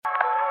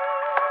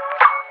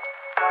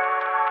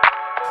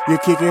You're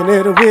kicking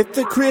it with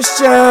the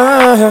Christians.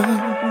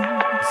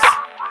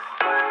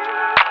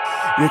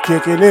 You're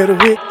kicking it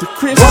with the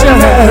Christians. One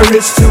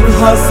marriage, two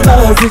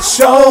hustlers, it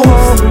shows.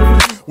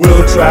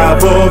 We'll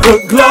travel the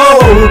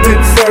globe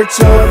in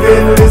search of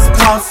endless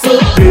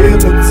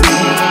possibility.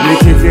 You're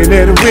kicking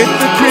it with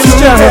the Christians.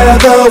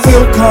 Together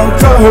we'll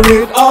conquer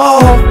it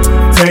all.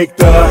 Take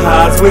the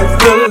highs with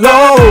the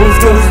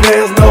lows, cause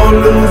there's no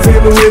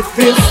losing with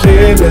this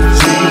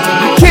energy.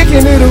 You're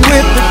kicking it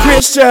with the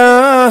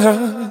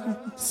Christians.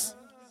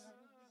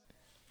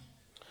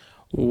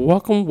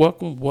 Welcome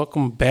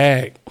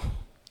back.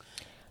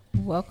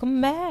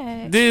 Welcome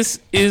back. This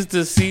is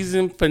the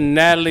season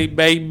finale,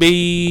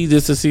 baby.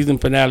 This is the season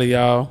finale,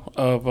 y'all,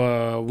 of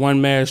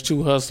One Marriage,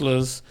 Two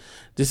Hustlers.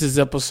 This is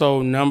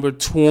episode number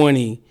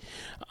 20.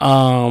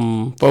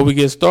 Before we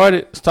get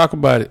started, let's talk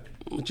about it.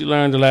 What you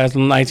learned the last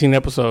 19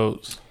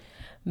 episodes?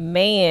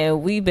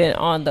 Man, we've been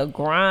on the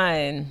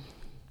grind.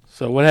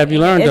 So what have you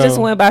learned, It though? just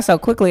went by so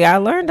quickly. I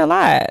learned a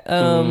lot.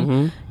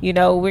 You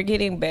know, we're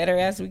getting better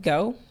as we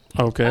go.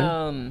 Okay.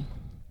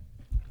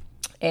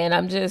 And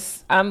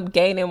I'm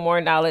gaining more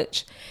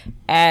knowledge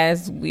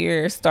as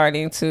we're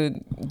starting to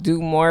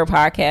do more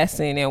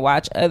podcasting and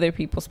watch other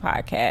people's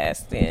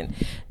podcasts and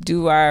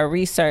do our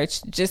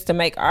research just to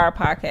make our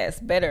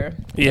podcast better.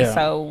 Yeah. And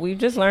so we've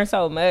just learned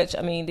so much.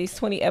 I mean, these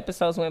 20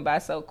 episodes went by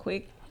so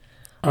quick.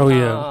 Oh,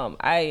 yeah.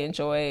 I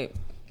enjoyed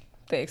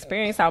the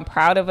experience. I'm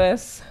proud of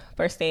us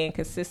for staying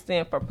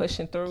consistent, for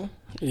pushing through.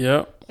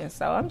 Yep. And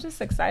so I'm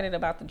just excited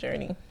about the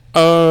journey.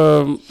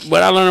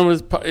 What I learned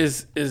is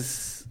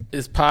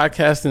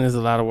podcasting is a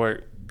lot of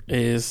work.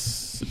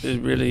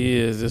 It really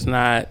is. It's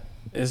not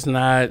as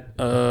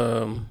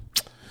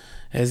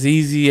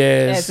easy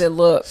as it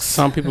looks.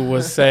 Some people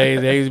would say.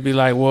 They would be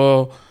like,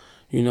 well,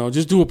 you know,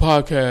 just do a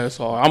podcast,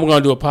 or I'm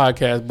going to do a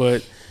podcast,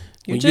 but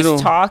You're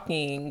just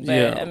talking, but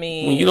yeah, I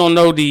mean, when you don't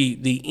know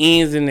the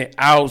ins and the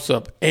outs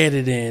of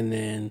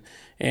editing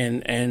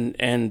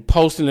and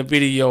posting the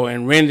video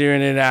and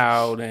rendering it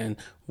out and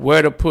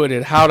where to put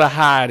it, how to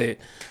hide it.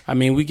 I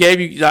mean, we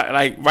gave you,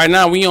 like right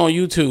now we on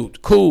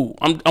YouTube. Cool.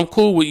 I'm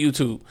cool with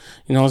YouTube.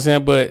 You know what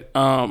I'm saying? But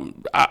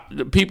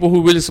the people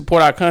who really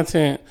support our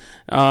content,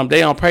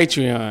 they on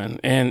Patreon.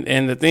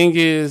 And the thing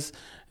is,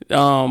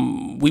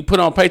 we put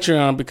on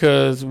Patreon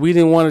because we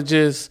didn't want to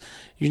just,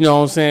 you know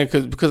what I'm saying?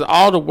 Because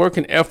all the work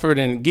and effort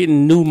and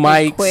getting new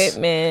mics,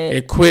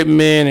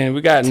 equipment, and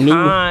we got new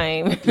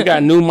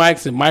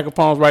mics and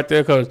microphones right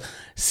there. Because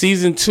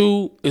season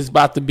 2 is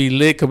about to be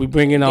lit. Because we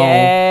bringing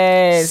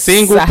on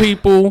single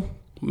people,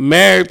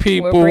 married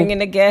people. We're bringing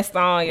the guests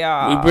on,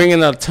 y'all. We're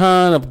bringing a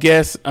ton of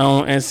guests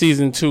on in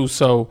season 2.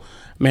 So,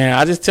 man,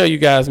 I just tell you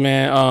guys,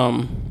 man,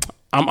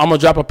 I'm gonna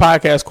drop a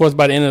podcast course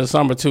by the end of the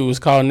summer too. It's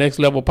called Next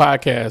Level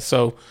Podcast.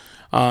 So,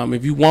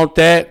 if you want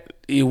that,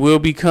 it will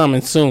be coming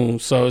soon.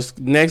 So it's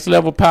Next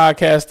Level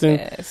Podcasting.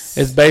 Yes.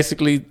 It's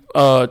basically 10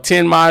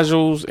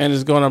 modules, and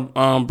it's going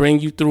to bring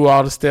you through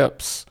all the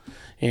steps.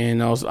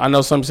 And I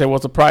know some say,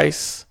 what's the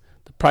price?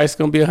 The price is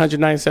going to be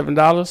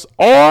 $197.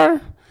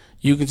 Or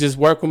you can just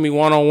work with me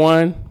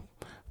one-on-one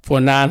for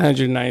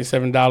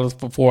 $997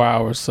 for 4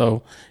 hours.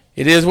 So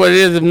it is what it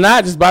is. If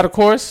not, just buy the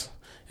course.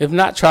 If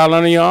not, try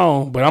learning your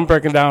own. But I'm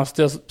breaking down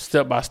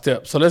step by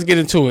step. So let's get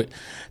into it.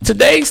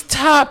 Today's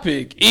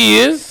topic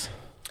is...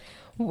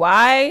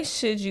 why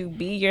should you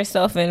be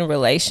yourself in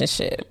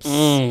relationships?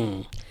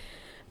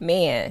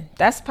 Man,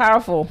 that's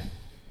powerful.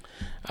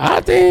 I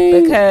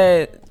think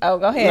because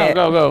go ahead.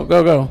 No,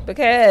 go.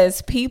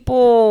 Because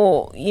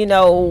people, you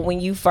know,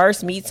 when you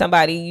first meet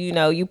somebody, you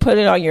know, you put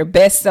it on your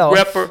best self.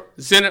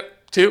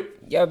 Representative.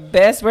 Your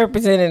best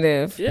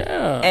representative.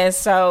 Yeah. And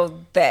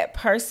so that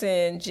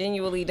person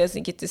genuinely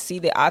doesn't get to see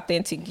the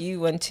authentic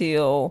you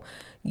until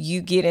you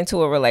get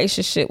into a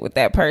relationship with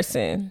that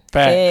person.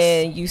 Facts.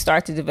 And you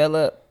start to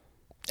develop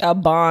a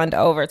bond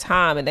over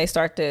time, and they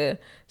start to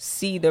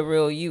see the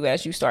real you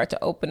as you start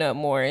to open up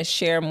more and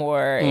share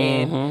more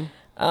and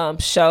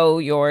show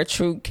your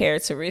true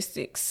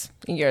characteristics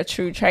and your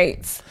true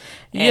traits.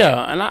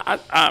 And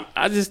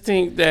I just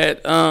think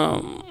that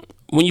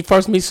when you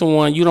first meet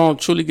someone, you don't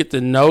truly get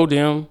to know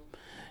them.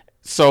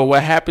 So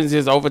what happens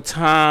is over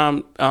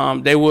time,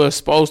 they will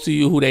expose to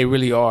you who they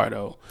really are,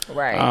 though.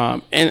 Right.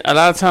 And a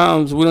lot of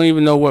times we don't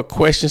even know what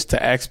questions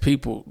to ask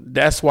people.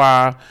 That's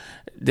why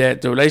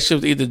that the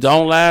relationships either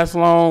don't last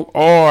long,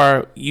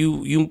 or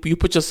you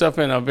put yourself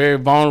in a very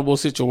vulnerable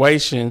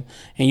situation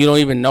and you don't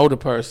even know the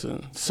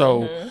person.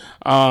 So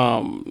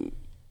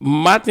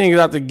my thing is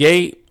out the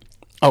gate,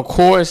 of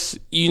course,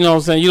 you know what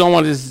I'm saying, you don't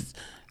want to just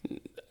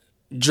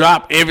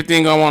drop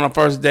everything on a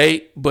first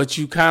date, but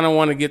you kind of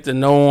want to get to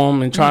know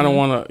them and trying to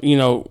want to, you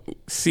know,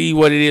 see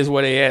what it is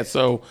where they at.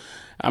 So,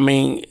 I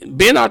mean,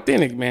 being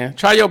authentic, man.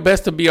 Try your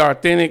best to be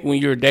authentic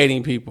when you're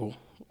dating people.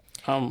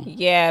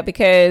 Yeah,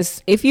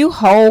 because if you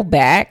hold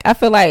back, I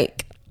feel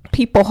like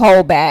people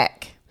hold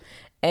back,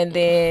 and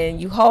then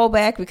you hold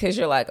back because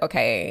you're like,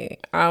 okay,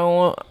 I don't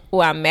want,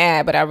 well, I'm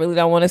mad, but I really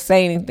don't want to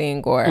say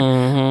anything, or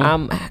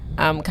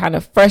I'm kind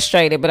of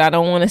frustrated, but I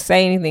don't want to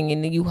say anything,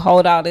 and then you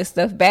hold all this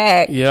stuff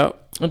back. Yep.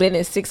 And then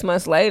it's 6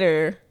 months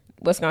later,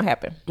 what's gonna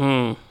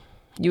happen?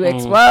 You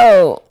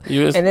explode,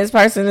 and this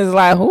person is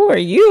like, "Who are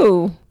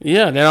you?"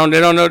 Yeah, they don't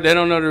know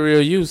the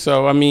real you.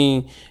 So I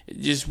mean,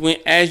 just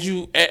as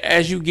you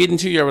get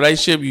into your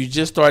relationship, you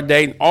just start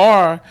dating,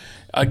 or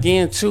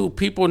again, too,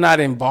 people not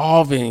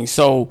involving.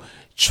 So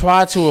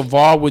try to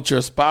evolve with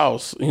your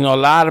spouse. You know, a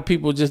lot of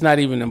people just not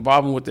even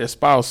involving with their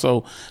spouse.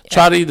 So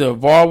try to either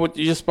evolve with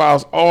your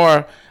spouse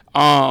or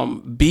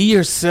be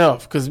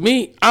yourself. Because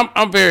me,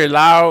 I'm very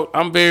loud.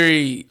 I'm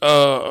very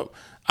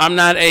I'm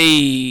not a,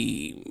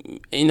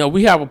 you know,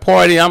 we have a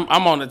party. I'm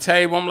on the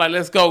table. I'm like,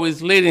 let's go.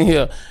 It's lit in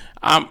here.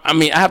 I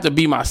mean, I have to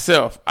be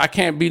myself. I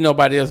can't be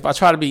nobody else. If I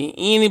try to be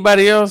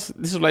anybody else,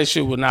 this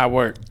relationship will not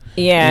work.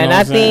 Yeah, you know and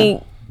I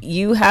think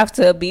you have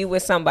to be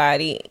with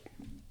somebody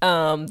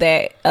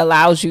that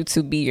allows you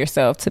to be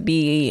yourself, to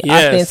be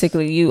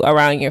authentically you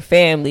around your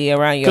family,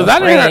 around your friends.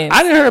 Because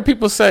I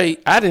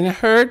didn't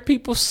hear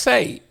people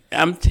say.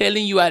 I'm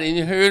telling you, I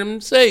didn't hear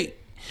them say,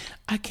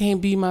 I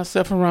can't be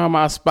myself around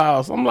my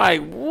spouse. I'm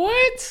like,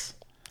 what?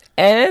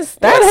 And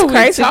that's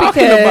crazy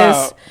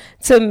because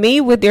to me,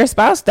 with your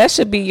spouse, that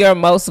should be your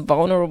most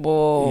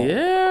vulnerable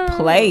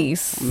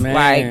place. Man.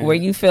 Like where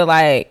you feel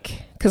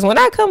like, because when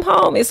I come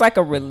home, it's like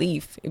a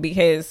relief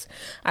because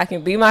I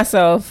can be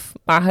myself.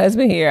 My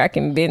husband here, I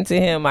can vent to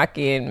him. I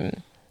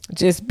can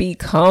just be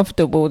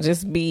comfortable,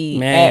 just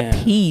be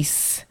at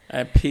peace.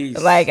 At peace.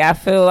 Like I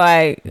feel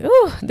like,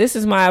 ooh, this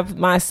is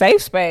my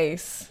safe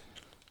space.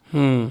 You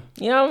know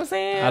what I'm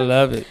saying? I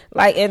love it.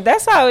 Like, and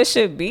that's how it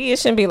should be. It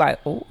shouldn't be like,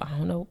 oh, I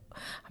don't know.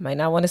 I might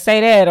not want to say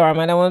that, or I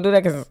might not want to do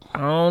that because I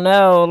don't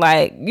know.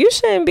 Like, you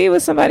shouldn't be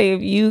with somebody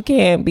if you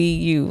can't be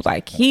you.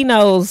 Like, he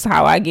knows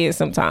how I get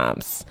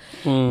sometimes.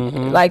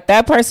 Like,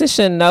 that person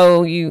should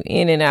know you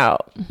in and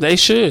out. They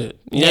should.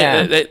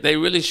 Yeah. They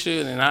really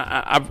should. And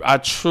I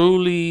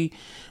truly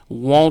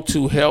want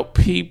to help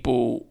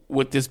people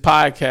with this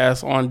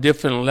podcast on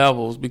different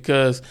levels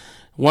because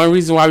one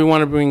reason why we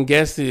want to bring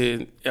guests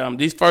in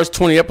these first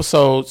 20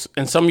 episodes,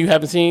 and some of you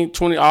haven't seen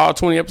all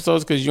 20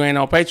 episodes because you ain't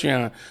on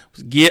Patreon.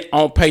 Get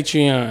on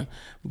Patreon.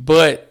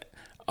 But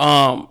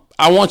I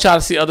want y'all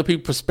to see other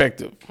people's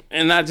perspective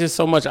and not just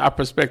so much our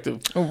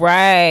perspective.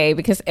 Right,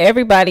 because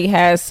everybody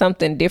has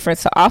something different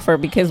to offer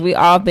because we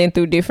all been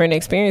through different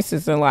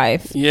experiences in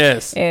life.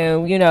 Yes.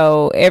 And, you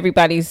know,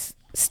 everybody's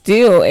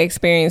still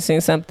experiencing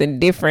something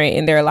different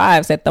in their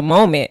lives at the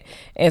moment,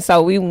 and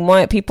so we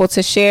want people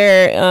to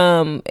share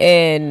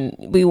and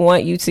we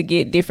want you to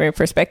get different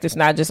perspectives,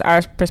 not just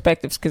our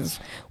perspectives, because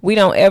we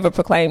don't ever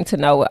proclaim to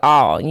know it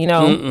all, you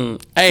know.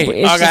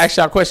 Hey, I gotta ask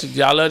y'all a question.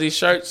 Y'all love these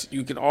shirts?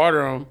 You can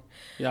order them.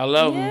 Y'all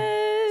love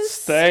them.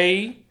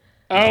 Stay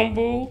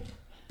humble,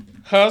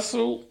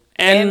 hustle,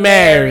 and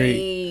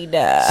married.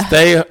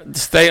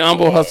 Stay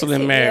humble, hustle,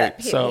 and married.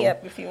 Hit me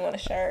up if you want a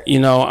shirt.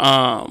 You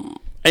know,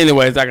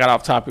 anyways, I got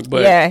off topic,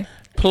 but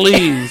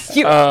please,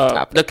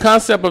 the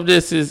concept of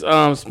this is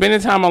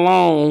spending time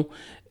alone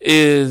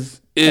is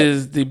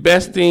the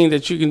best thing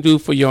that you can do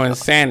for your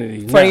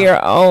insanity. For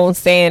your own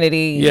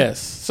sanity. Yes.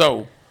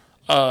 So,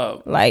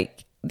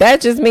 like,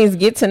 that just means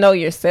get to know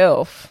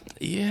yourself.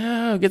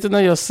 Yeah, get to know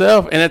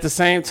yourself, and at the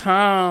same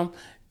time,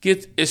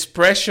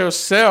 express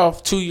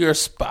yourself to your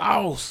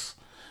spouse.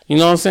 You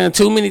know what I'm saying?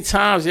 Too many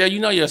times, you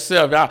know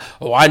yourself.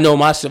 I know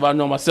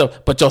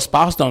myself, but your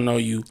spouse don't know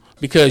you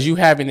because you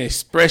haven't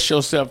expressed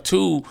yourself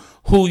to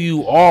who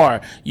you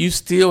are. You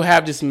still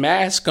have this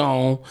mask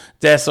on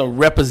that's a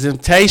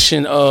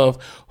representation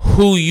of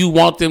who you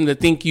want them to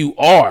think you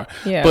are.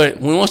 Yeah. But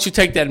once you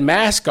take that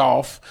mask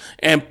off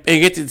and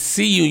get to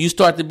see you, you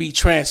start to be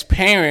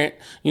transparent.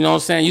 You know what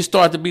I'm saying? You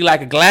start to be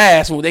like a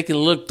glass where they can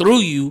look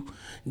through you.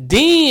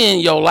 Then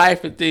your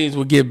life and things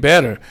will get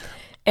better.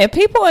 And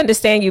people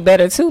understand you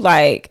better too.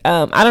 Like,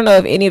 I don't know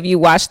if any of you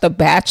watch The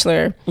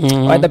Bachelor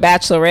or The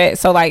Bachelorette.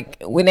 So, like,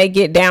 when they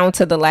get down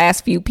to the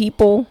last few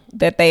people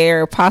that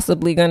they're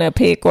possibly going to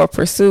pick or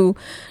pursue,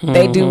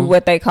 they do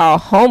what they call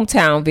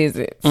hometown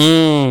visits.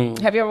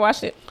 Have you ever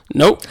watched it?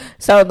 Nope.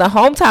 So, the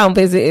hometown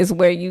visit is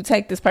where you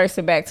take this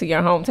person back to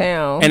your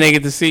hometown. And they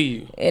get to see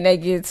you. And they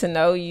get to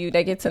know you.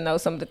 They get to know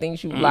some of the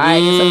things you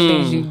like and some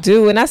things you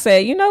do. And I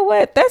said, you know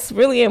what? That's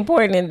really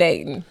important in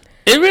dating.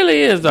 It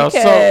really is, though.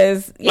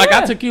 Because, like,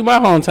 I took you my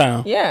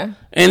hometown. Yeah.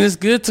 And it's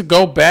good to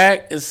go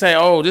back and say,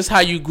 oh, this is how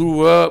you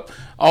grew up.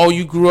 Oh,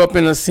 you grew up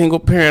in a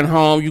single-parent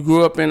home. You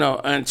grew up in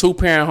a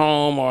two-parent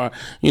home, or,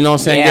 you know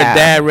what I'm saying, your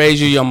dad raised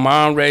you, your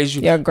mom raised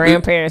you. Your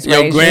grandparents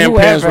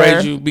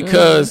raised you.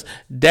 Because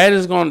that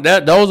is going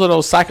those are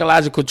those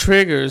psychological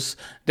triggers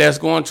that's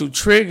going to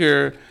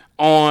trigger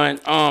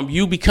on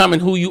you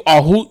becoming who you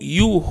are, who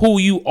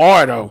you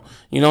are, though.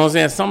 You know what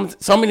I'm saying?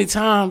 So many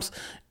times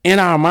in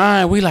our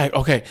mind, we like,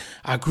 okay,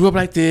 I grew up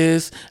like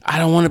this. I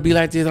don't want to be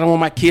like this. I don't want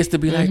my kids to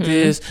be like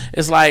this.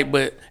 It's like,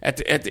 but at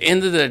the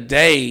end of the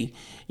day,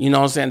 you know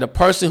what I'm saying, the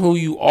person who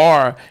you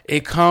are,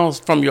 it comes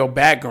from your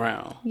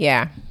background.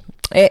 Yeah.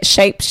 It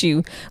shapes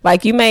you.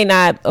 Like, you may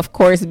not, of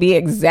course, be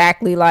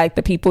exactly like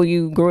the people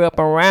you grew up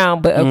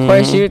around, but of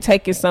course you're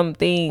taking some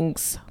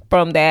things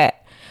from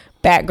that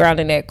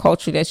background and that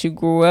culture that you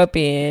grew up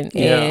in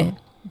and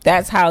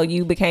that's how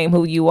you became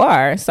who you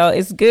are. So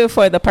it's good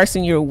for the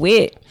person you're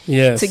with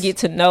Yes. to get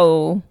to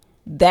know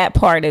that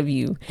part of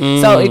you.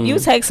 So if you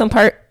take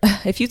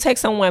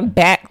someone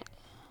back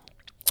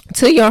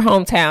to your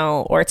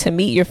hometown or to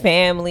meet your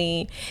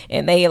family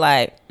and they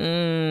like,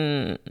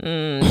 they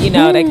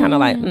kind of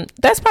like,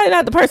 that's probably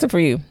not the person for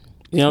you.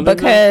 You know,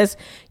 because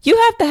you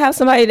have to have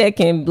somebody that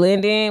can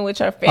blend in with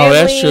your family. Oh,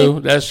 that's true.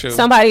 That's true.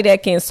 Somebody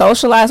that can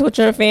socialize with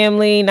your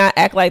family, not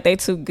act like they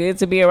too good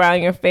to be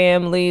around your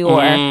family,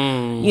 or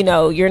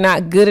you're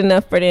not good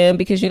enough for them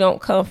because you don't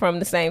come from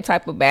the same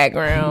type of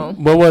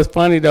background. But what's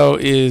funny though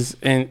is,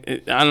 and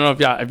I don't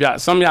know if y'all,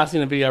 some of y'all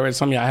seen the video already,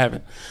 some of y'all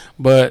haven't.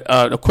 But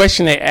the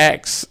question they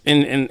asked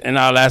in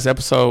our last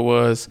episode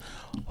was,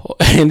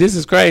 and this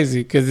is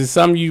crazy because it's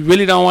something you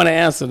really don't want to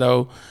answer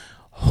though.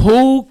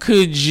 Who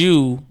could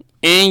you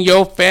in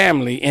your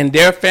family, in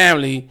their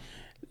family,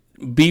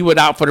 be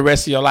without for the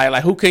rest of your life?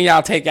 Like, who can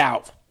y'all take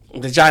out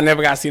that y'all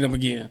never got to see them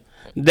again?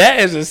 That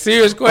is a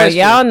serious question.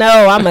 Well, y'all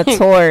know I'm a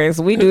Taurus.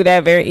 We do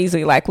that very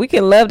easily. Like, we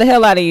can love the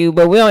hell out of you,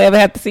 but we don't ever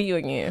have to see you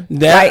again.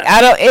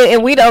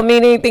 And we don't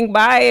mean anything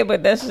by it,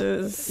 but that's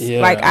just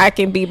like, I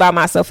can be by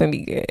myself and be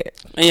good.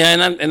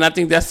 Yeah, and I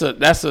think that's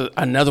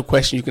another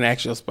question you can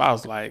ask your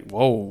spouse. Like,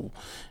 whoa.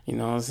 You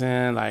know what I'm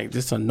saying? Like,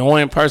 this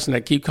annoying person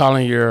that keep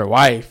calling your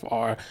wife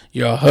or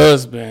your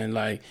husband,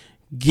 like,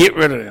 get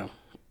rid of them.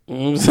 You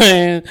know what I'm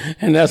saying?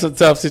 And that's a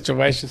tough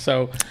situation.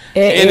 So,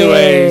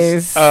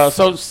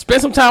 so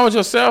spend some time with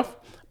yourself.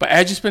 But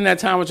as you spend that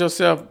time with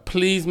yourself,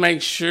 please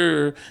make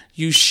sure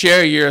you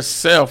share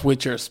yourself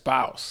with your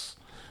spouse.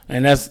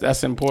 And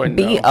that's important.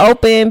 Be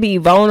open, be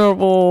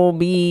vulnerable,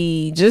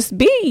 be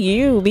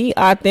you, be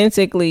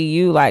authentically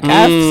you. Like,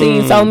 I've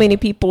seen so many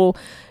people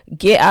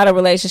get out of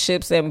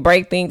relationships and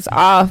break things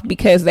off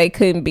because they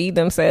couldn't be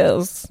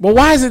themselves. Well,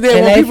 why is it that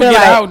when people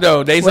get out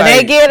though, they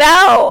get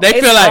out,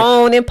 they feel like,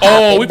 on and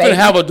popping, oh, we finna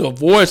have a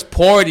divorce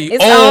party.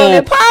 It's on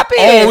and popping.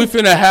 Oh, we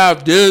finna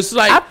have this.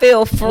 Like, I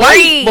feel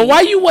free. But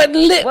why you wasn't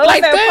lit what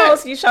like was that that?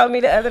 post you showed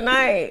me the other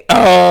night?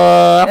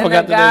 I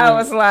forgot. The guy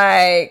was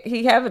like,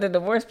 he having a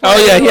divorce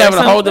party. Oh yeah, he having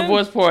a whole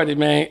divorce party,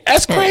 man.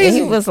 That's crazy. And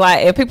he was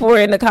like, and people were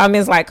in the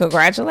comments like,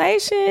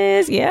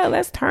 congratulations, yeah,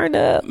 let's turn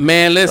up,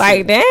 man. Listen,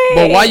 like, dang.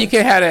 But why you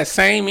can't have that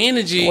same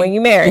energy when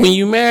you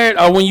married,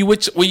 or when you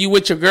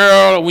with your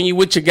girl, or when you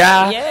with your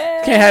guy?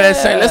 Yeah. Can't have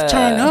that same. Let's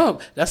turn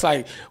up. That's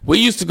like, we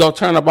used to go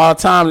turn up all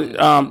the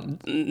time.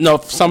 No,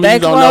 some of you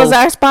don't know. They close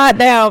our spot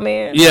down,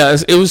 man. Yeah,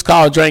 it was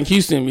called Drink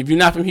Houston. If you're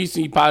not from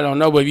Houston, you probably don't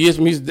know. But if you're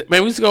from Houston,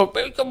 man, we used to go.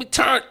 Man, we gonna be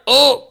turned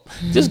up.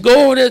 Just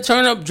go over there,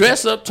 turn up,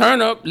 dress up,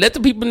 turn up. Let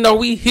the people know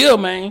we here,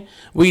 man.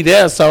 We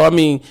there. So I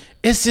mean,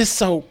 it's just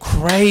so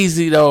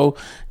crazy though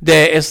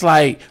that it's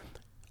like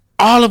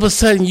all of a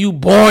sudden you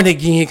born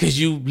again because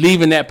you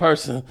leaving that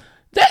person.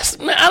 That's,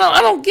 man, I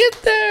don't get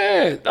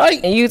that.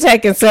 Like, and you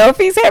taking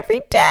selfies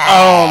every day.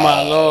 Oh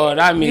my Lord!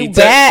 I mean, you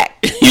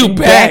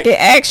back in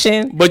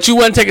action. But you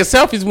wasn't taking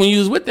selfies when you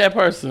was with that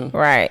person,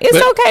 right? It's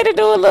okay to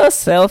do a little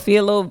selfie,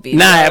 a little video.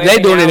 Nah, if they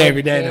doing it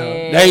every day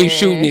though, they ain't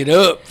shooting it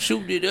up.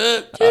 Chip.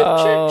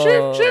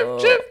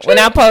 When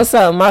I post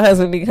something, my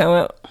husband be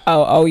coming.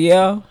 Oh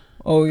yeah,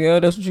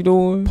 that's what you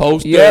doing.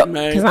 Post that,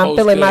 man. Because I'm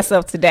feeling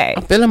myself today.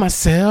 I'm feeling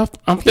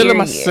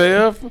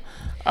myself.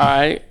 All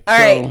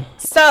right.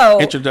 So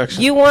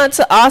introduction. You want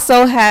to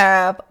also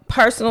have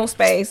personal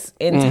space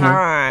and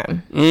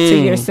time to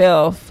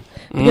yourself,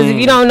 because if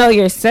you don't know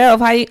yourself,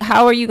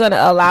 how are you going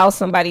to allow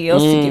somebody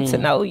else to get to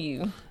know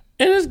you?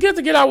 And it's good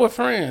to get out with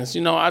friends.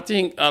 You know, I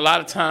think a lot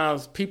of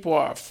times people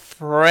are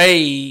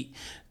afraid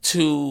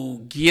to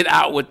get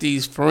out with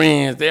these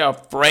friends. They're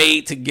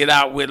afraid to get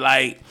out with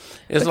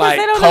because like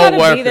they don't co-workers.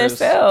 know how to be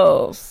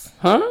themselves.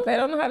 Huh? They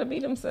don't know how to be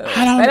themselves.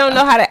 They don't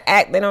know how to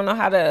act. They don't know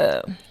how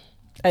to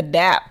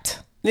adapt.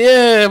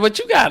 Yeah, but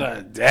you gotta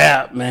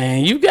adapt,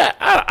 man. You got,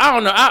 I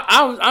don't know.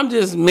 I'm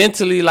just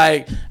mentally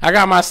like, I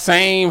got my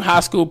same high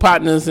school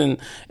partners, and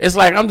it's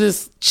like I'm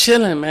just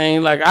chilling,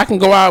 man. Like, I can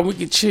go out, we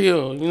can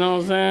chill. You know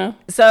what I'm saying?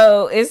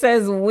 So it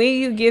says, when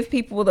you give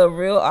people the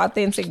real,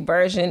 authentic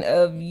version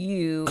of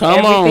you,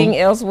 everything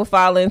else will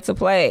fall into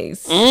place.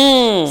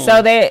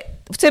 So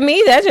that, to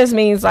me, that just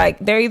means like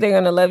they're either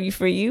gonna love you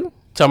for you,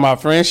 talking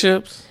about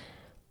friendships,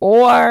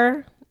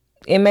 or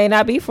it may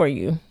not be for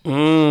you.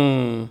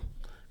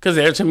 Because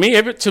to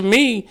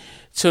me,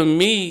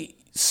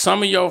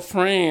 some of your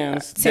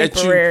friends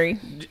temporary.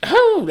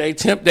 They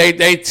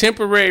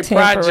temporary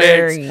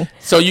projects,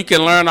 so you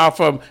can learn off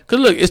of them. Because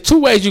look, it's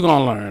two ways you're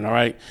gonna learn. All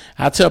right,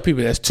 I tell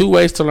people there's two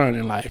ways to learn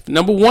in life.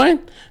 Number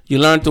one, you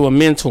learn through a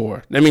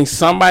mentor. That means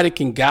somebody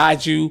can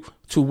guide you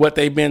to what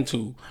they've been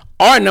to.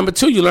 Or number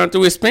two, you learn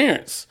through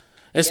experience.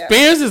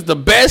 Experience is the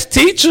best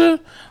teacher,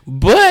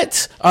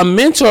 but a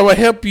mentor will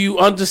help you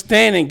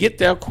understand and get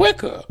there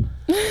quicker.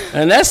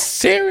 And that's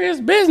serious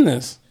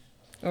business.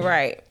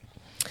 Right.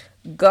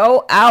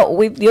 Go out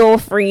with your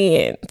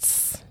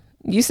friends.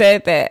 You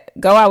said that.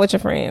 Go out with your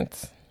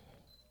friends.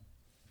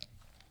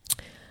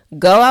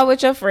 Go out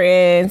with your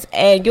friends,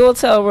 and you'll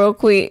tell real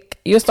quick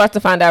you'll start to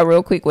find out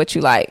real quick what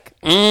you like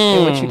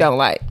and what you don't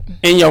like.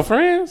 In your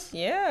friends?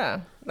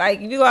 Yeah.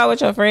 Like, if you go out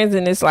with your friends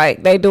and it's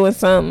like they doing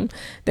something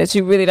that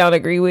you really don't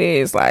agree with,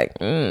 it's like,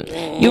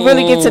 you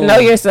really get to know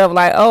yourself.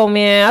 Like, oh,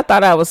 man, I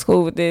thought I was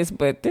cool with this,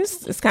 but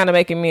this is kind of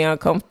making me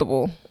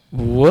uncomfortable.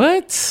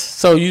 What?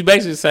 So you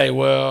basically say,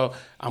 well,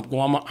 I'm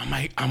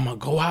gonna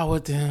go out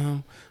with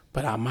them,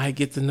 but I might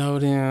get to know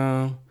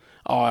them.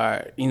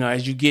 Or, you know,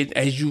 as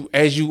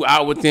you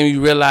out with them, you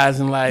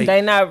realizing like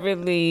they not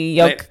really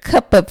your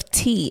cup of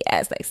tea,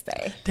 as they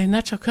say. They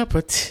not your cup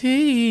of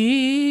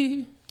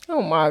tea.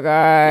 Oh my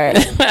God.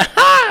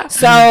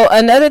 So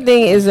another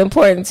thing is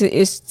important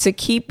is to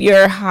keep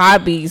your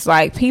hobbies.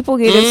 Like, people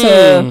get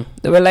into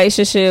the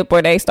relationship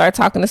or they start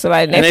talking to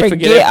somebody and they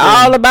forget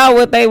all about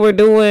what they were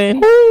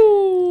doing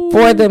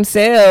for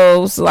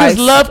themselves. Like,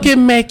 love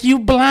can make you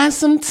blind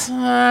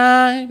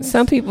sometimes.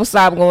 Some people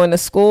stop going to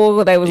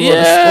school. They was going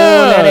to school.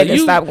 Now they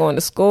just stopped going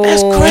to school.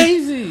 That's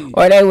crazy.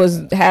 Or they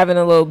was having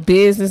a little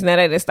business. Now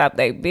they just stopped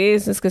their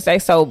business because they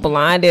so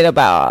blinded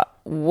about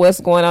what's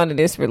going on in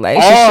this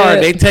relationship.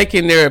 Or they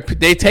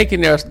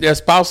taking their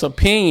spouse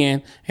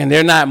opinion and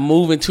they're not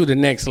moving to the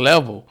next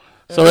level.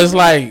 So it's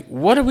like,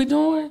 what are we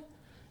doing?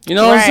 You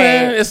know what I'm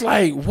saying? It's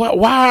like, what?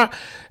 Why?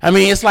 I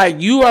mean, it's like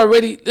you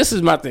already. This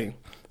is my thing,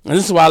 and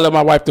this is why I love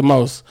my wife the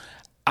most.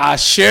 I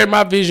shared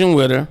my vision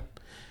with her,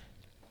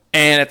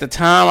 and at the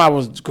time I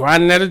was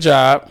grinding at a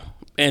job,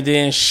 and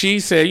then she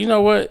said, "You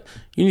know what?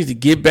 You need to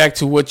get back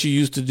to what you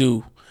used to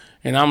do."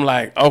 And I'm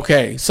like,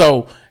 okay,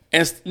 so.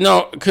 And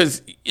no,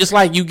 because it's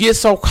like you get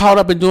so caught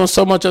up in doing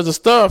so much other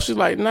stuff. She's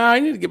like, nah,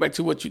 you need to get back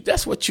to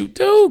that's what you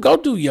do. Go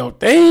do your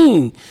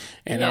thing.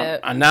 And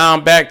now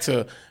I'm back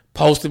to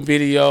posting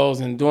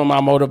videos and doing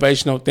my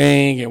motivational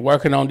thing and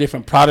working on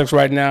different products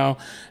right now.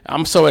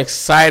 I'm so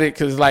excited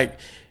because, like,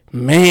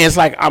 man, it's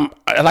like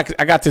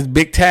I got this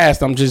big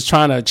task I'm just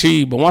trying to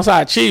achieve. But once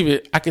I achieve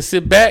it, I can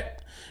sit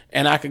back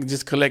and I can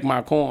just collect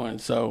my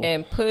coins.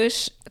 And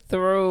push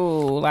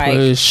through,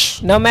 like,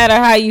 no matter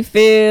how you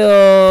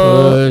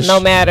feel, no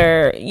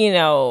matter, you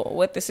know,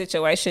 what the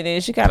situation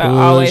is, you gotta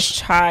always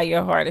try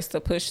your hardest to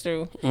push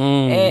through.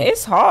 And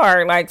it's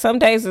hard. Like, some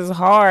days it's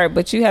hard,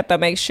 but you have to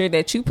make sure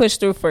that you push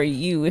through for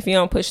you if you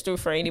don't push through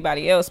for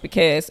anybody else,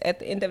 because at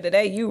the end of the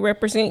day, you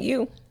represent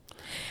you.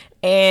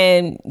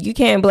 And you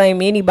can't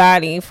blame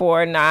anybody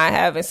for not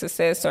having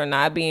success or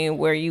not being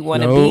where you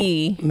want to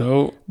be.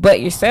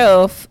 But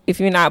yourself, if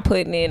you're not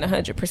putting in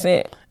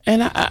 100%.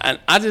 And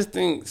I just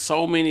think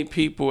so many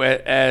people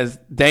as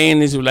they in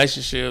these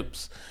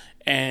relationships,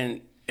 and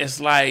it's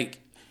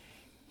like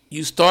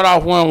you start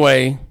off one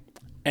way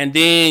and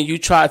then you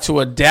try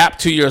to adapt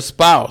to your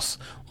spouse.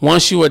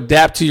 Once you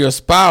adapt to your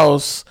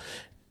spouse,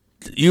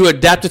 you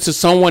adapt it to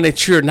someone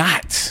that you're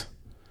not.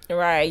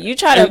 Right. You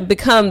try to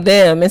become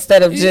them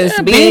instead of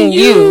just being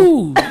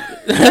you.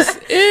 That's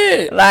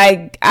it.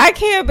 Like, I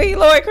can't be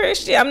Lloyd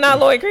Christian. I'm not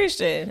Lloyd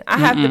Christian. I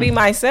have to be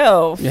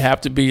myself. You have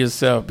to be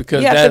yourself,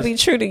 because you have to be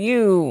true to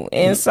you.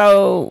 And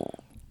so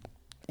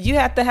you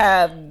have to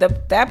have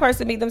that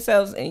person be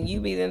themselves and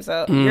you be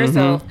yourself,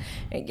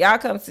 and y'all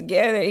come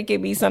together. It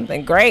could be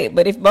something great.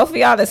 But if both of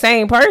y'all the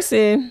same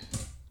person,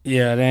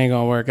 yeah, they ain't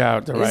gonna work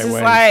out the right way.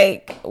 It's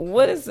like,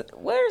 where's the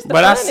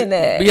fun in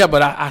that? Yeah,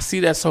 but I see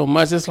that so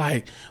much. It's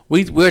like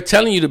we're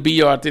telling you to be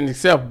your authentic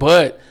self,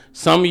 but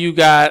some of you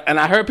got, and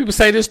I heard people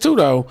say this too,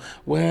 though.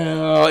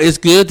 Well, it's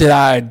good that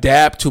I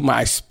adapt to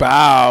my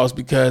spouse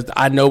because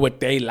I know what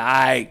they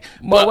like.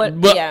 But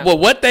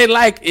what they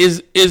like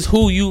is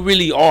who you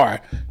really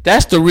are.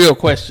 That's the real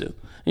question.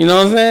 You know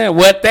what I'm saying?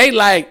 What they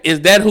like,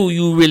 is that who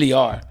you really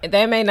are?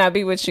 That may not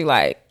be what you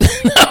like.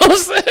 You know what I'm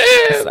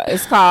saying? So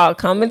it's called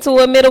coming to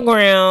a middle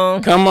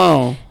ground. Come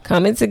on.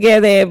 Coming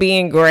together and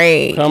being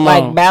great. Come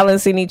on. Like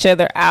balancing each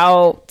other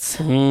out.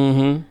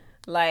 Mm-hmm.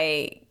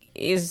 Like,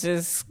 it's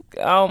just,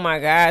 oh my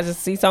God, just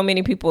see so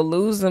many people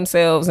lose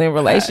themselves in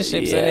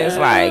relationships, and it's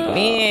like,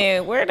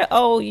 man, where the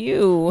old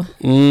you?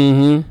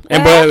 And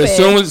but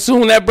as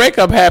soon that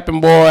breakup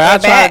happened, boy, I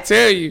try to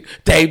tell you,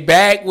 they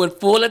back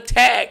with full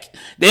attack.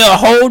 They're a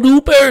whole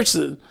new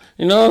person.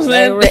 You know what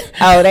I'm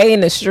saying? They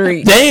in the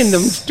streets. They in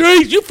them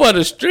streets. You for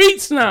the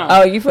streets now.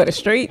 Oh, you for the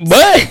streets?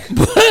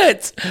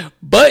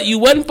 But you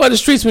wasn't for the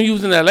streets when you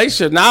was in that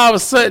relationship. Now all of a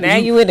sudden, now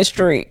you in the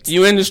streets.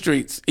 You in the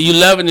streets. You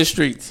loving the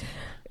streets.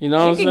 You know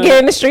what I'm saying? You can get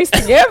in the streets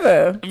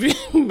together.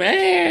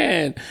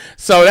 Man.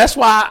 So that's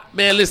why,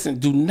 man, listen,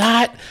 do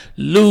not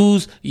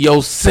lose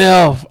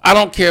yourself. I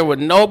don't care what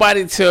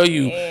nobody tell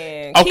you.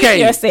 Man, keep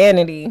your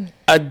sanity.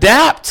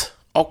 Adapt.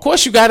 Of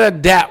course you got to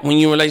adapt when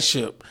you're in a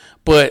relationship.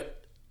 But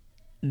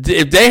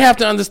if they have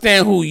to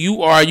understand who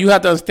you are, you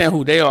have to understand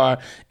who they are.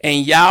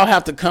 And y'all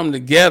have to come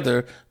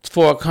together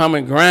for a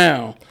common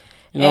ground.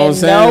 You know what I'm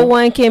saying? No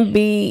one can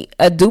be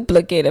a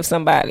duplicate of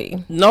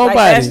somebody. Nobody.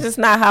 Like, that's just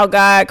not how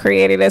God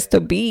created us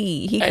to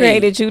be. He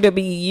created you to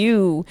be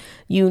you,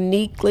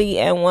 uniquely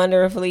and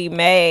wonderfully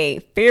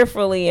made,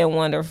 fearfully and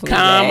wonderfully made.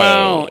 Come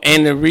on.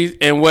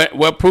 And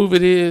what proof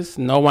it is,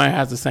 no one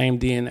has the same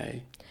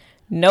DNA.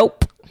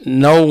 Nope.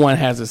 No one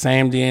has the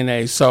same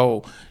DNA.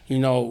 So You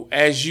know,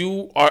 as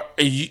you're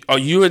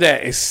that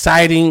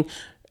exciting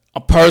a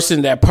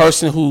person, that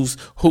person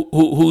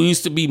who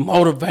used to be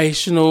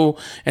motivational,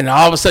 and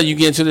all of a sudden you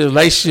get into the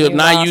relationship.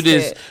 Now you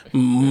this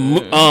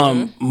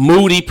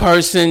moody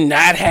person,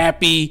 not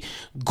happy,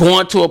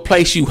 going to a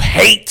place you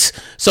hate.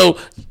 So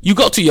you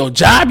go to your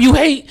job you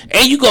hate,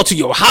 and you go to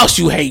your house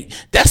you hate.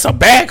 That's a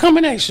bad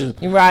combination.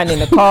 You riding in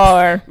the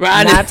car,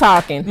 not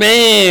talking.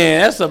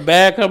 Man, that's a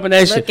bad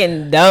combination.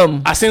 Looking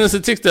dumb. I seen a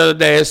statistic the other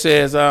day. It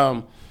says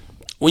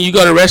when you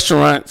go to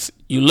restaurants,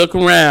 you look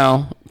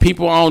around,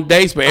 people on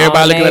dates, but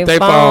everybody looking at their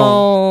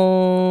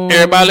phone.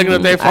 Everybody looking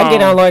at their phone. I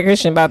get on Lord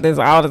Christian about this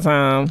all the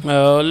time.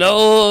 Oh,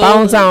 Lord.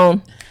 Phones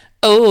on.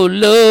 Oh,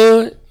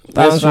 Lord.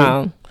 Phones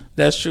on.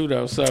 That's true,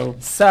 though. So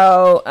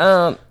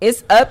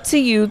it's up to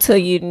you to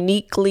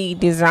uniquely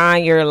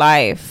design your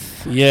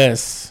life.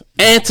 Yes.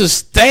 And to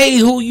stay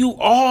who you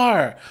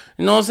are.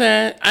 You know what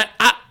I'm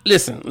saying?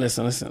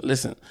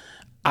 Listen.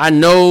 I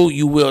know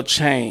you will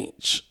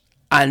change.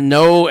 I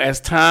know as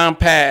time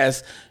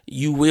passes,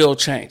 you will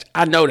change.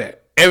 I know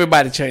that.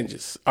 Everybody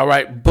changes. All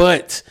right.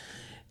 But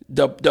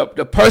the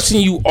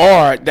person you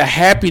are, the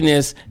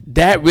happiness,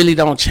 that really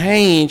don't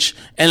change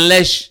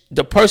unless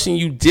the person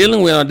you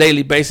dealing with on a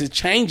daily basis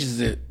changes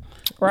it.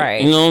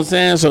 Right. You know what I'm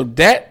saying? So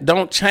that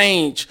don't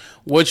change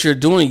what you're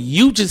doing.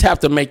 You just have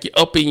to make it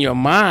up in your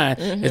mind.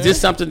 Mm-hmm. Is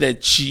this something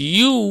that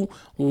you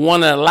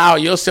want to allow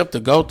yourself to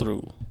go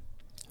through?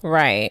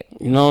 Right.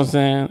 You know what I'm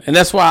saying? And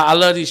that's why I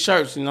love these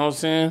shirts. You know what I'm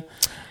saying?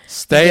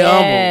 Stay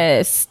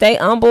humble. Stay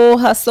humble,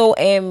 hustle,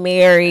 and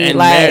married. And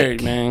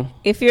married, man.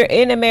 If you're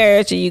in a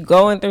marriage and you're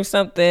going through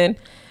something,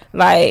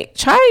 like,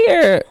 try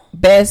your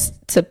best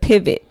to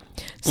pivot.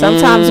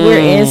 Sometimes we're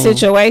in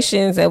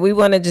situations and we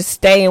want to just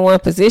stay in one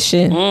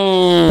position,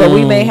 but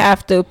we may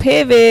have to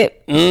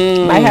pivot,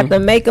 might have to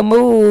make a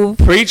move.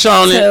 Preach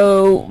on it.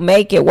 To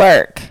make it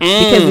work.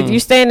 Because if you're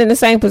staying in the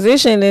same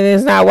position and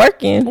it's not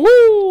working,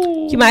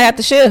 you might have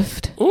to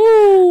shift.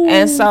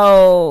 And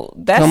so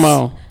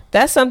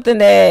that's something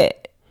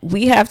that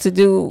we have to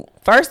do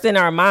first in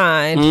our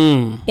mind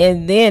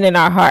and then in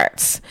our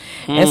hearts.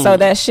 And so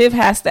that shift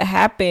has to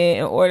happen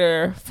in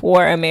order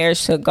for a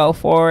marriage to go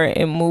forward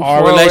and move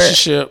forward.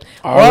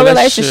 Our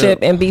relationship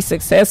and be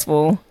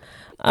successful.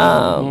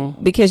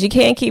 Because you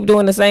can't keep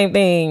doing the same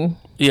thing.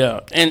 Yeah.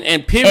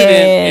 And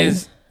pivoting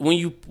is when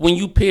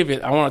you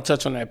pivot, I want to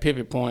touch on that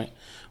pivot point.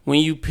 When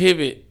you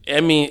pivot,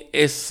 I mean,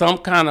 it's some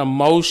kind of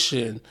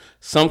motion,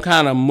 some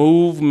kind of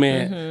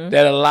movement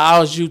that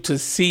allows you to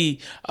see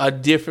a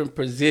different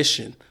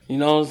position. You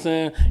know what I'm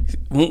saying?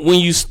 When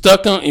you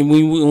stuck on,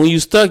 when you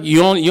stuck,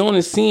 you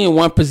only seeing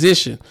one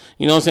position.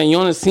 You know what I'm saying? You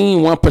only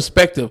seeing one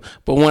perspective.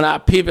 But when I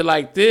pivot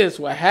like this,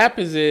 what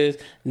happens is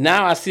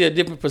now I see a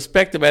different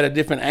perspective at a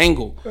different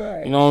angle.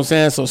 Right. You know what I'm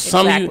saying? So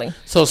some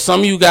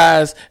of you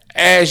guys,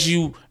 as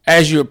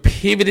you're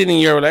pivoting in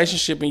your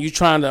relationship and you're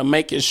trying to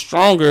make it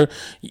stronger,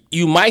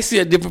 you might see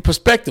a different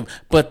perspective.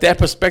 But that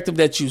perspective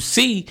that you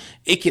see,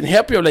 it can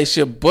help your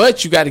relationship.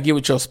 But you got to get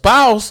with your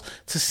spouse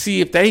to see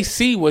if they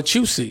see what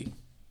you see.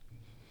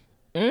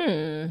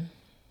 You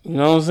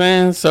know what I'm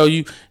saying? So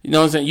you know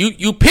what I'm saying?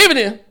 You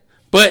pivoting,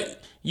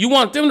 but you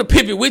want them to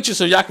pivot with you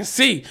so y'all can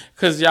see,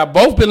 because y'all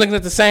both been looking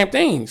at the same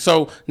thing.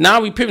 So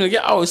now we pivoting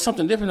again. Oh, it's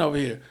something different over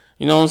here.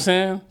 You know what I'm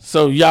saying?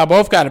 So y'all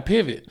both got to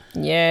pivot.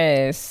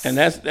 Yes. And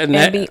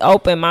be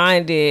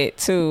open-minded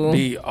too.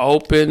 Be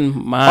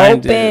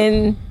open-minded.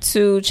 Open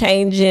to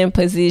changing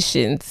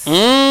positions.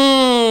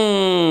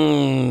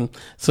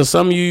 So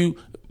some of you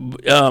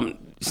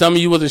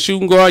was a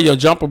shooting guard, your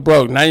jumper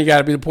broke. Now you got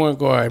to be the point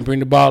guard and bring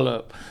the ball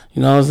up.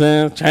 You know what I'm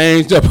saying?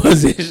 Change the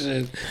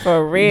position.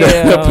 For real.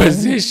 The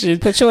position.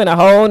 Put you in a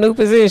whole new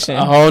position.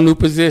 A whole new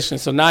position.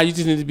 So now you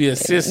just need to be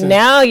assistant.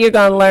 Now you're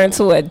going to learn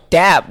to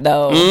adapt,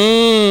 though.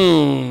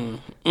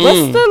 What's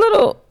the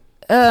little...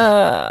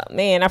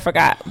 man, I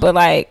forgot. But,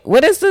 like,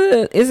 what is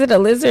it a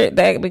lizard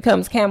that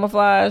becomes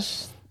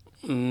camouflage?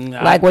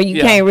 Like where you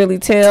can't really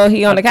tell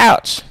he on the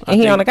couch on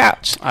the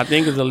couch. I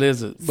think it's a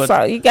lizard. But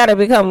so you got to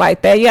become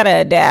like that. You got to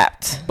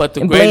adapt. But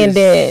blend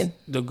in.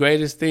 The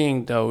greatest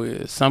thing though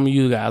is some of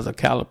you guys are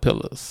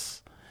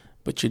caterpillars,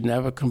 but you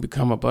never can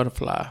become a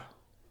butterfly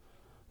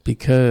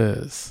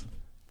because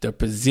the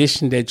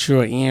position that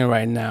you're in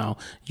right now,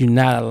 you're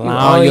not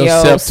allowing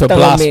yourself to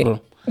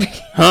blossom.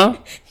 Huh?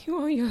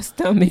 On your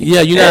stomach.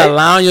 Yeah, you're not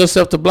allowing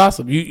yourself to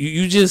blossom.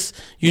 You just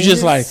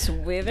like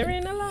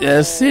withering along.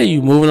 That's it.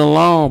 You moving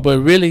along, but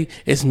really,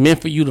 it's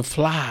meant for you to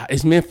fly.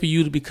 It's meant for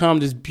you to become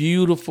this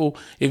beautiful.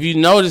 If you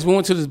notice, we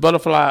went to this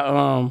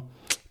butterfly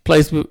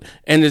place,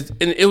 and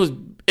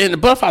the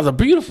butterflies are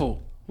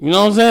beautiful. You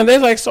know what I'm saying? They're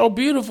like so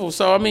beautiful.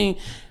 So I mean,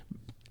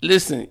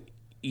 listen,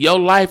 your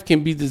life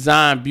can be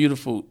designed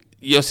beautiful.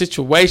 Your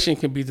situation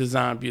can be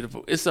designed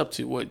beautiful. It's up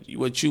to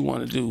what you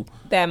want to do.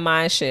 That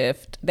mind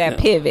shift, that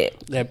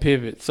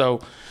pivot.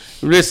 So,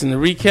 listen, to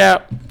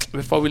recap,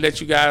 before we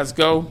let you guys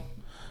go,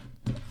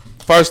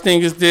 first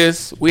thing is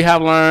this. We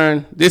have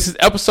learned, this is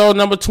episode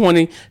number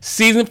 20,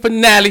 season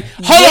finale.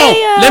 Hold on.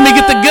 Let me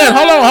get the gun.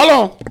 Hold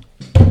on.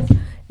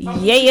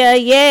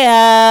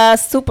 Yeah.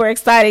 Super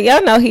excited.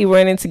 Y'all know he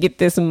running to get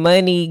this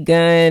money,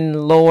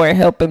 gun. Lord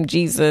help him,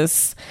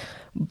 Jesus.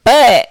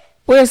 But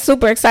we're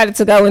super excited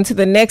to go into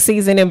the next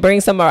season and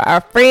bring some of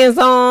our friends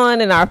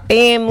on and our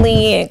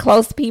family and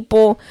close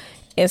people.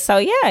 And so,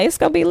 yeah, it's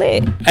going to be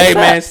lit. Hey,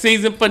 man,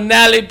 season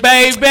finale,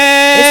 baby.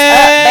 It's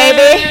up,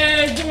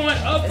 baby. Going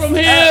up from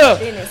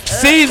here.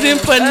 Season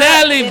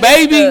finale,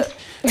 baby.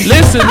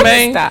 Listen,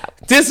 man. Stop.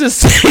 This is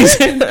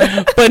season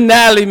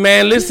finale,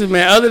 man. Listen,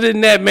 man. Other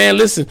than that, man,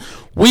 listen.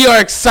 We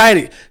are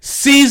excited.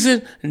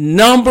 Season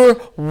number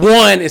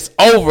 1 is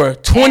over.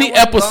 20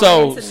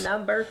 episodes.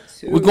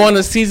 We're going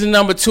to season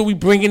number 2. We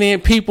bringing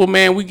in people,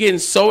 man. We getting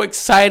so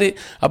excited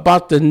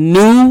about the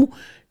new.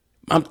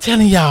 I'm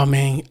telling y'all,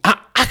 man. I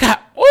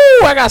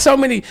got so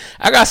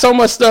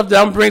much stuff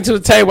that I'm bringing to the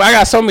table. I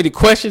got so many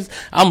questions.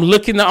 I'm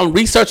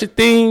researching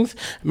things,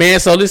 man.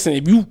 So listen,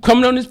 if you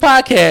coming on this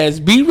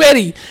podcast, be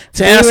ready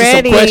to answer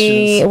some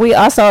questions. We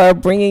also are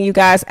bringing you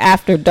guys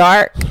After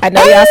Dark. I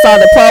know y'all saw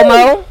the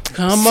promo.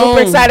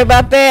 Super excited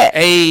about that.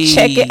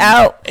 Check it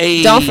out.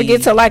 Don't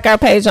forget to like our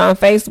page on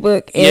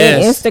Facebook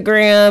and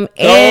Instagram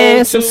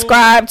and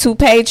subscribe to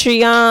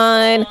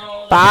Patreon.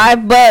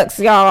 $5,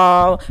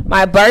 y'all.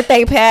 My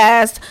birthday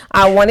passed.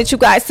 I wanted you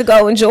guys to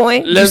go and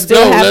join. Let's go.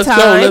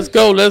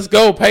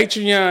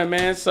 Patreon,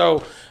 man.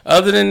 So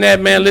other than that,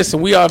 man,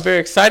 listen, we are very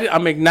excited.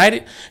 I'm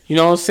ignited. You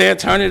know what I'm saying?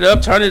 Turn it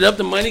up.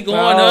 The money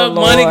going up.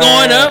 Lord.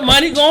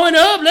 Money going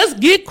up. Let's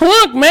get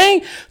crunk,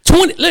 man.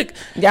 20. Look,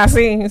 y'all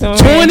see?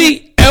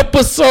 20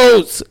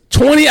 episodes,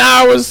 20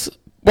 hours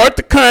worth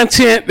of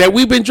content that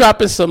we've been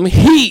dropping some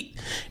heat.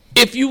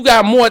 If you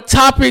got more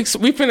topics,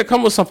 we finna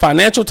come with some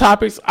financial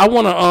topics. I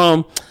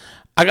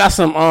got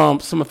some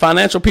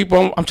financial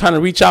people I'm trying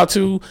to reach out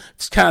to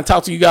kind of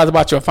talk to you guys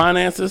about your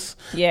finances.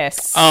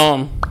 Yes.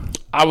 I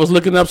was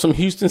looking up some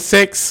Houston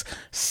sex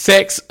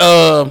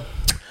therapists.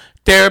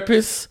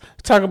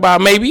 Talk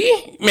about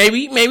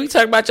maybe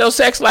talk about your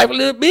sex life a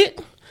little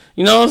bit.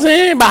 You know what I'm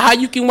saying? About how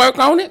you can work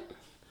on it.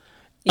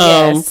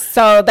 Yes.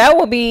 So that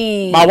will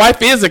be. My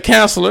wife is a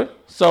counselor.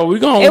 So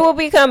it will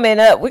be coming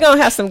up. We're going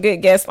to have some good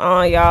guests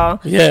on, y'all.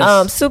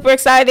 Yes. Super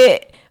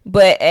excited.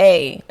 But,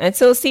 hey,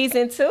 until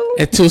season 2.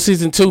 Man.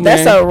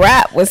 That's a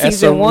wrap with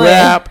season 1. We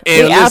out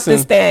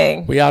this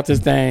thing. We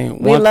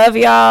love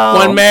y'all.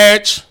 1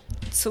 marriage.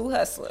 2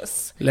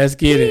 hustlers. Let's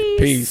get it.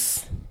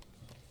 Peace.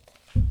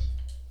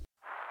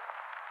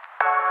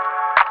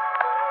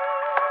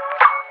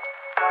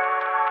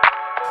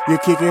 You're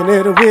kicking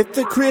it with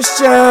the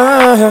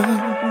Christians.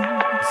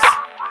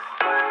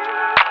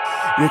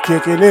 You're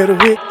kicking it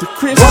with the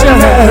Christians. One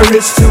marriage,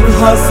 2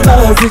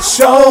 hustlers, it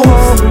shows.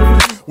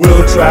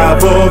 We'll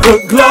travel the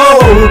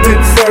globe in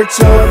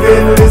search of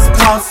endless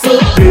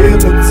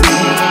possibility.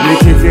 You're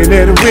kicking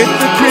it with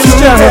the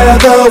Christians.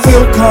 Together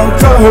we'll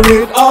conquer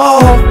it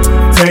all.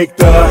 Take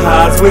the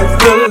highs with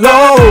the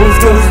lows,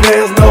 'cause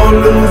there's no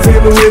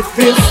losing with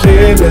this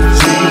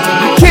energy.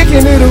 You're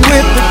kicking it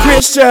with the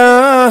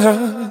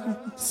Christians.